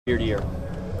year to year?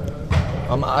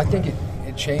 I think it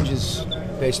changes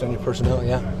based on your personnel,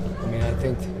 yeah. I mean, I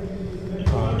think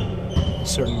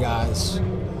certain guys,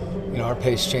 our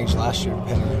pace changed last year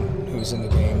depending on who's in the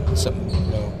game. Something,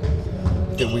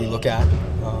 that we look at.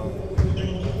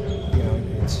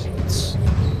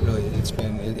 It's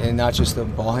been, and not just the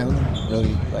ball handling,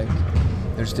 really, like,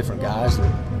 there's different guys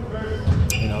that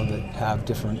have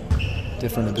different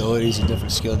abilities and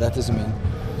different skills. That doesn't mean,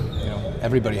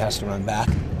 everybody has to run back.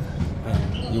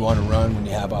 You want to run when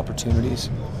you have opportunities.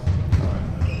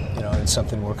 It's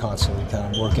something we're constantly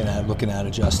kind of working at, looking at,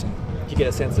 adjusting. Do you get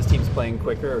a sense this team's playing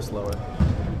quicker or slower?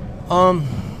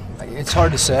 It's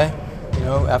hard to say,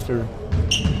 after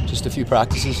just a few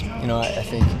practices. I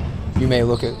think you may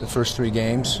look at the first 3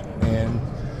 games and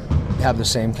have the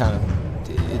same kind of,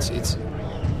 it's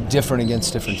different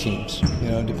against different teams,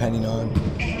 depending on,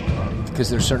 because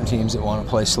there's certain teams that want to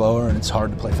play slower and it's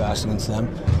hard to play fast against them.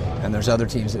 And there's other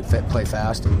teams that play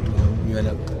fast and you end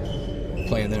up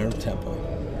playing their tempo.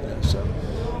 So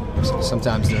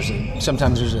sometimes there's I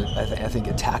think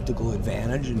a tactical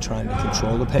advantage in trying to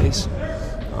control the pace.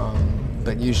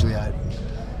 But usually I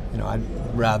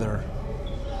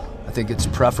think it's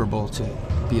preferable to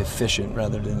be efficient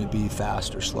rather than to be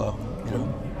fast or slow.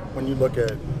 When you look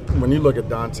at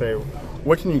Dante,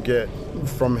 what can you get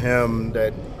from him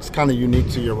that's kind of unique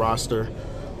to your roster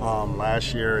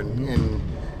last year and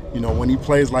when he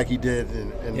plays like he did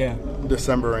in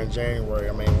December and January,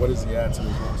 I mean, what does he add to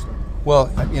his roster?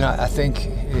 Well, I think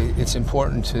it's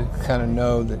important to kind of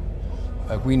know that,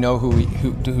 like, we know who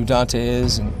Dante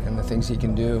is and the things he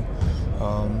can do.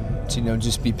 To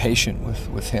just be patient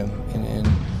with him, and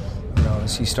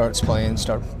as he starts playing,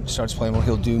 well,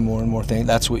 he'll do more and more things.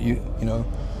 That's what you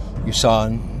saw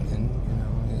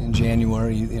in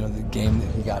January. The game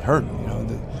that he got hurt.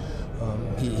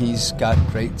 He's got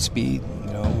great speed.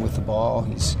 With the ball,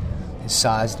 his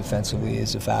size defensively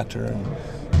is a factor, and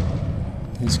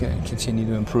he's going to continue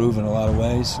to improve in a lot of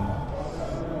ways. And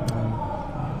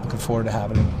looking forward to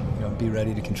having him, be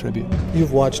ready to contribute.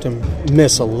 You've watched him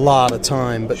miss a lot of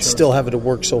time, but still having to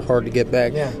work so hard to get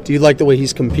back. Yeah. Do you like the way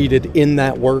he's competed in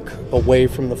that work away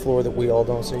from the floor that we all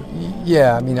don't see?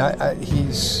 Yeah, I mean,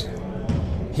 he's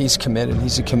committed.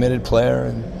 He's a committed player,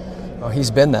 and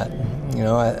he's been that.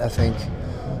 I think.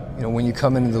 When you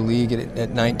come into the league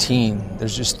at 19,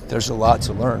 there's a lot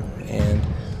to learn, and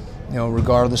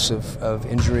regardless of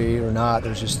injury or not,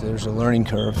 there's a learning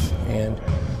curve, and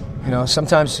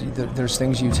sometimes there's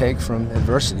things you take from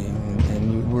adversity,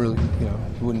 and you really you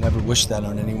wouldn't ever wish that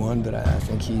on anyone, but I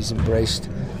think he's embraced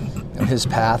his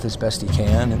path as best he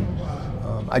can, and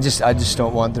I just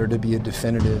don't want there to be a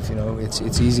definitive.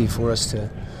 It's easy for us to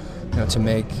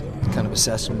make kind of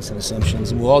assessments and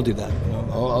assumptions, and we'll all do that.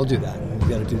 I'll do that. You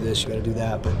got to do this, you got to do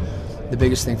that. But the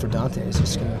biggest thing for Dante is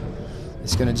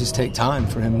it's gonna just take time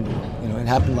for him to, it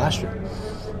happened last year.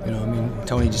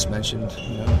 Tony just mentioned,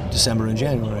 December and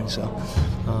January. So,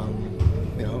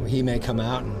 he may come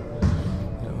out and,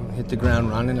 hit the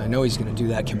ground running. I know he's going to do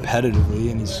that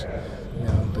competitively, and he's,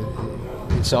 but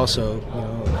it's also,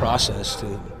 a process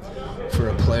for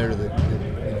a player that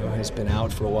has been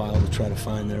out for a while to try to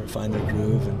find their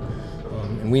groove,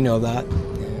 and we know that.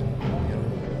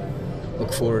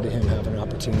 Look forward to him having an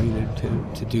opportunity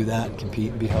to do that and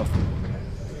compete and be healthy.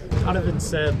 Donovan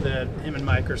said that him and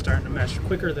Mike are starting to mesh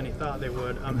quicker than he thought they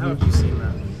would. How have you seen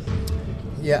that?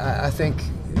 Yeah, I think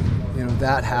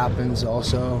that happens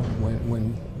also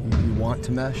when you want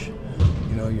to mesh.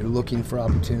 You're looking for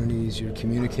opportunities, you're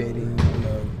communicating.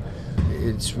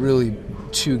 It's really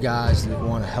 2 guys that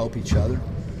want to help each other.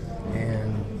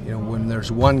 And when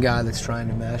there's one guy that's trying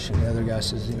to mesh and the other guy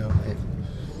says, hey,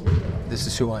 this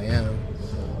is who I am,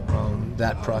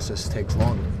 that process takes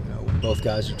longer. Both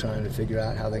guys are trying to figure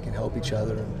out how they can help each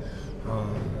other,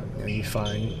 and you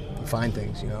find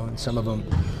things, and some of them,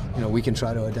 we can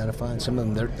try to identify, and some of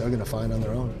them they're going to find on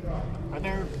their own. Are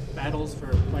there battles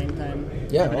for playing time?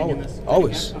 Yeah,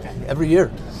 always. Okay. Every year.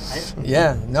 Right?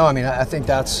 Yeah, no, I mean, I think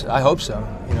I hope so.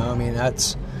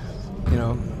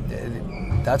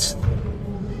 That's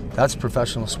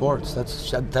professional sports.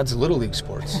 That's little league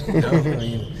sports.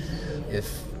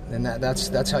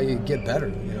 That's how you get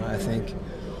better. I think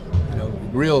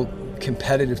real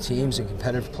competitive teams and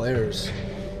competitive players,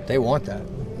 they want that.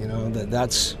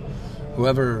 That's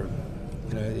whoever.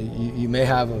 You may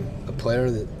have a player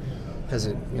that has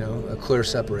a clear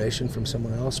separation from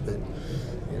someone else, but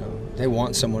they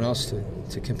want someone else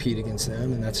to compete against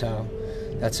them, and that's how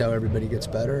everybody gets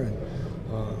better. And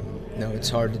it's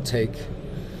hard to take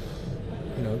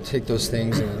those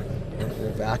things in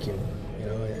a vacuum.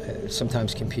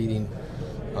 Sometimes competing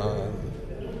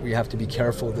we have to be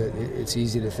careful that it's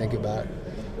easy to think about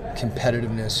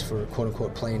competitiveness for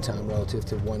quote-unquote playing time relative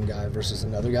to one guy versus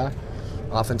another guy.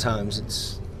 Oftentimes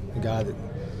it's a guy that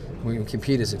we can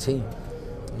compete as a team,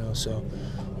 so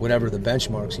whatever the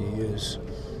benchmarks you use,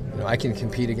 I can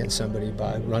compete against somebody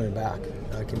by running back.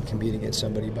 I can compete against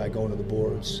somebody by going to the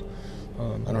boards.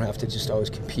 I don't have to just always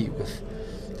compete with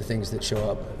the things that show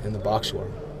up in the box score.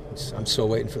 I'm still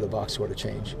waiting for the box score to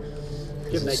change.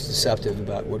 It's deceptive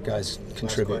about what guys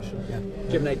contribute. Yeah. Do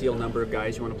you have an ideal number of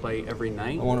guys you want to play every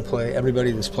night? I want to play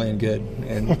everybody that's playing good,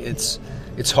 and it's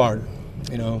hard.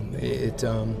 I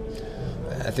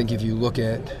think if you look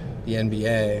at the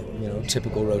NBA,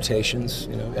 typical rotations,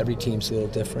 every team's a little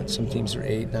different. Some teams are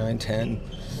 8, 9, 10.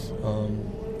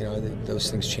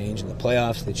 Those things change in the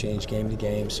playoffs. They change game to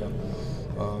game. So,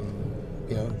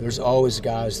 there's always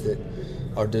guys that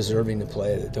are deserving to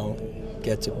play that don't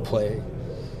get to play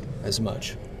as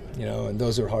much, and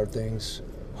those are hard things,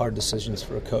 hard decisions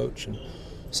for a coach. And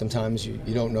sometimes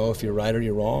you don't know if you're right or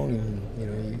you're wrong, and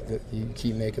you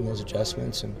keep making those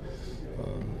adjustments. And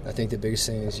I think the biggest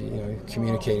thing is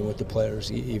communicating with the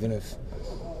players, even if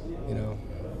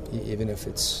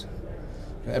it's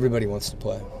everybody wants to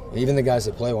play. Even the guys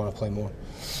that play want to play more.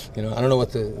 I don't know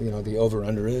what the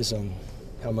over/under is on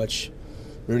how much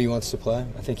Rudy wants to play.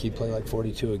 I think he'd play like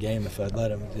 42 a game if I'd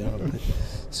let him.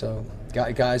 So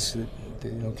guys,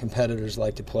 competitors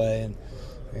like to play,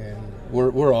 and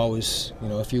we're always,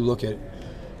 if you look at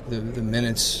the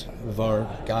minutes of our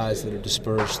guys that are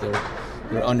dispersed,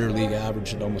 they're under league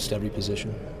average at almost every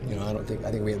position. I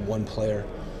think we had one player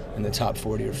in the top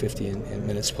 40 or 50 in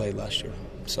minutes played last year.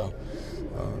 So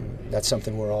that's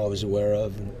something we're always aware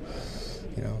of, and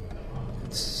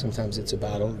sometimes it's a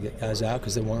battle to get guys out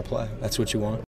because they want to play. That's what you want.